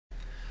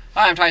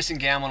Hi, I'm Tyson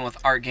Gamblin with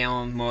Art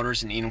Gamblin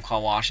Motors in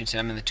Enumclaw,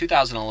 Washington. I'm in the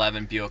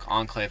 2011 Buick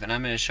Enclave, and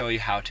I'm going to show you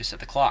how to set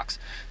the clocks.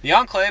 The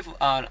Enclave,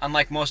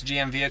 unlike most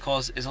GM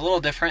vehicles, is a little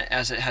different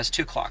as it has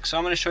two clocks. So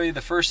I'm going to show you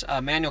the first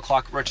manual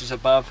clock, which is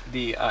above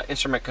the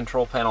instrument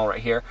control panel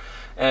right here,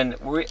 and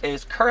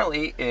it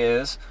currently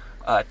is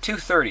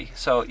 2:30.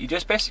 So you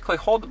just basically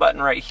hold the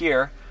button right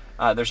here.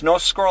 There's no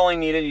scrolling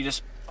needed. You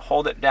just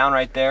hold it down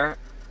right there,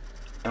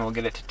 and we'll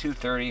get it to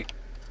 2:30.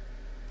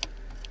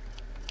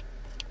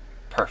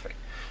 Perfect.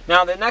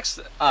 Now the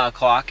next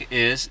clock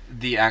is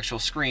the actual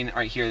screen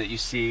right here that you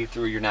see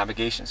through your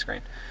navigation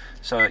screen.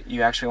 So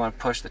you actually want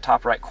to push the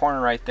top right corner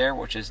right there,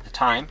 which is the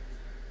time,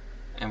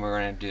 and we're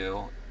going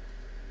to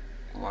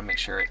we want to make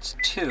sure it's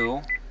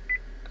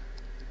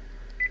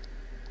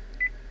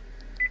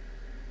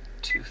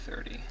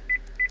 2:30.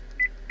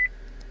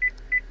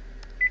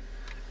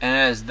 And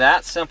it is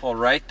that simple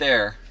right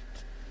there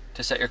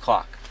to set your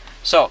clock.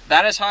 So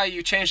that is how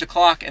you change the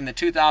clock in the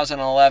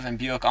 2011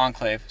 Buick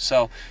Enclave.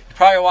 So you're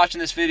probably watching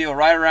this video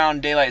right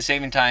around daylight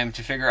saving time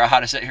to figure out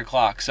how to set your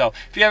clock. So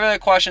if you have other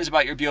questions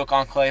about your Buick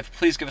Enclave,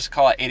 please give us a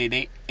call at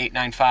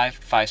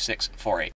 888-895-5648.